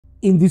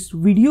In this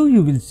video,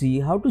 you will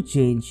see how to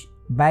change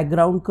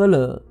background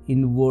color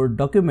in Word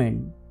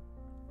document.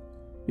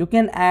 You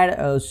can add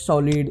a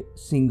solid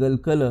single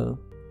color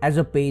as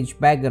a page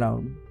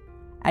background,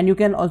 and you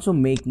can also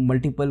make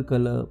multiple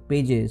color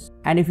pages.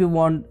 And if you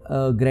want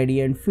a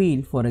gradient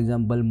fill, for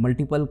example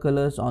multiple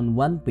colors on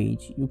one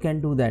page, you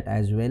can do that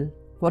as well.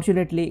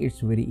 Fortunately,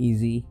 it's very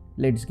easy.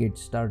 Let's get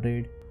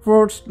started.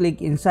 First,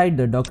 click inside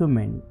the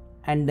document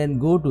and then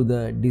go to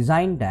the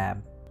Design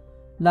tab.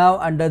 Now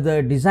under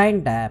the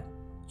Design tab,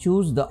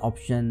 choose the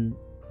option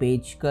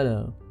Page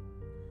Color.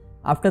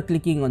 After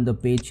clicking on the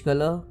page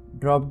color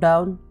drop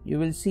down, you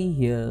will see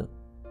here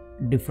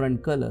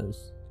different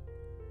colors.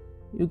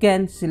 You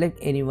can select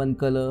any one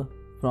color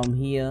from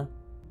here,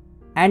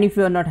 and if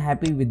you are not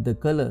happy with the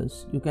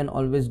colors, you can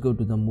always go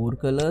to the more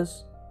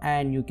colors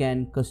and you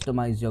can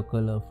customize your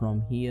color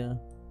from here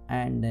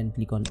and then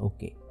click on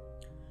OK.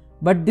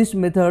 But this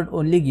method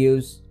only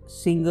gives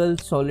single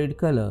solid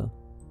color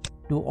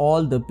to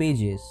all the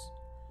pages.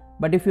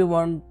 But if you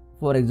want,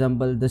 for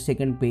example, the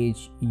second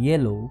page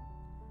yellow,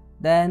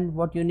 then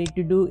what you need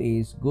to do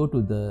is go to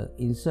the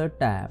Insert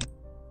tab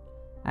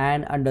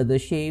and under the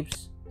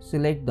shapes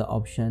select the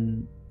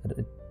option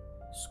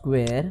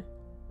Square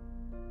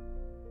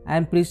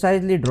and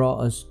precisely draw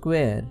a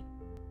square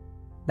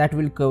that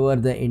will cover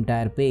the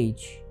entire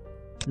page.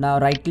 Now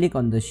right click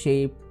on the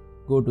shape,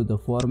 go to the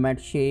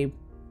Format Shape.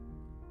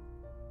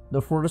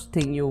 The first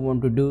thing you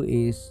want to do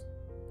is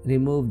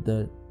remove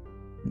the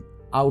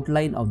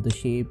outline of the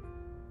shape,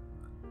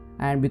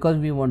 and because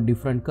we want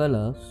different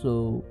color,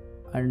 so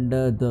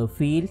under the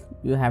fill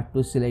you have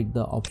to select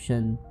the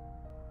option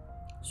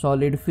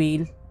Solid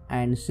Fill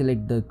and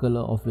select the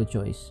color of your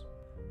choice.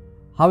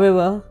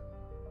 However,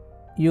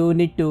 you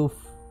need to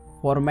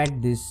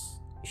format this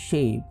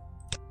shape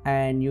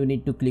and you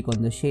need to click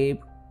on the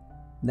shape,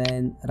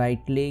 then right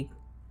click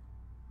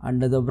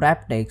under the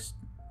wrap text,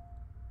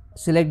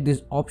 select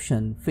this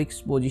option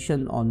Fix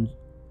Position on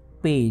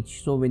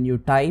Page, so when you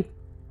type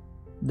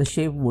the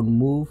shape would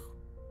move,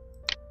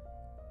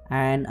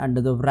 and under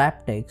the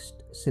wrap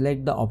text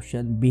select the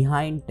option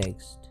Behind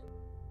Text,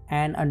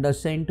 and under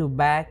Send to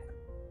Back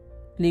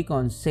click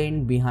on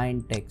Send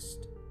Behind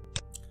Text.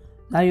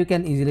 Now you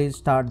can easily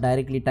start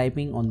directly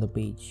typing on the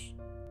page.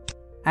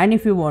 And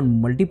if you want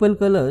multiple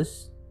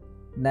colors,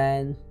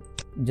 then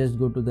just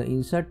go to the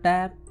Insert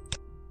tab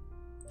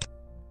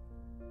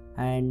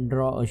and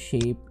draw a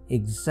shape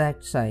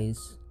exact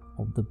size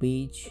of the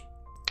page.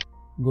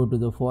 Go to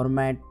the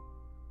Format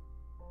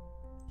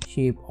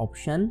Shape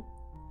option,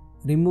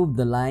 remove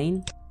the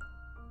line,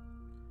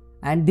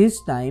 and this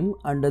time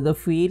under the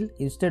fill,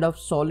 instead of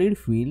Solid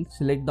Fill,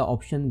 select the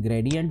option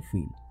Gradient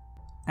Fill,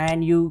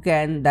 and you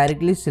can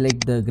directly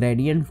select the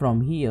gradient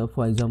from here.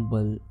 For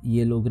example,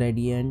 yellow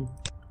gradient.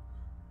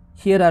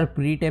 Here are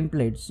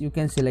pre-templates, you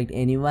can select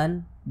any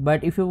one,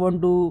 but if you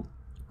want to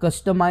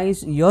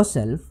customize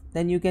yourself,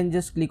 then you can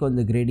just click on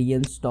the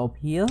gradient stop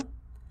here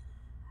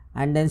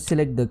and then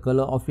select the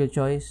color of your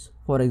choice.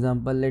 For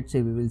example, let's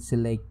say we will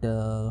select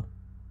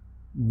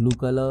blue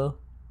color,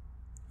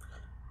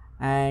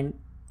 and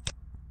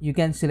you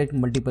can select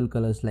multiple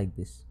colors like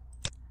this.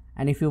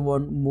 And if you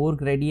want more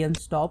gradient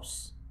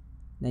stops,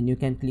 then you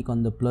can click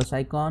on the plus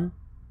icon.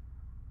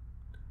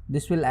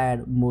 This will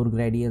add more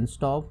gradient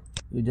stop.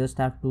 You just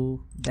have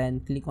to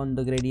then click on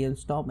the gradient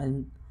stop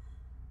and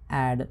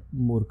add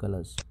more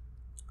colors.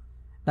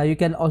 Now you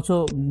can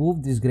also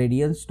move these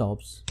gradient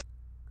stops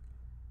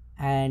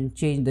and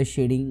change the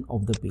shading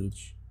of the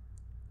page.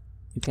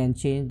 You can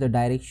change the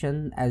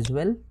direction as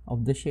well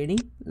of the shading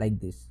like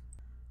this.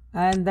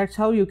 And that's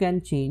how you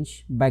can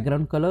change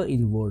background color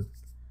in Word.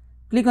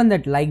 Click on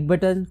that like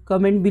button,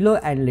 comment below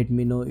and let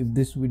me know if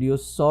this video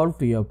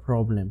solved your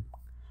problem.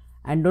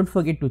 And don't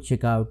forget to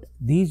check out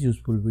these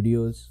useful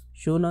videos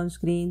shown on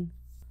screen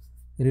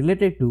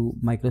related to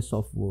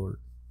Microsoft Word.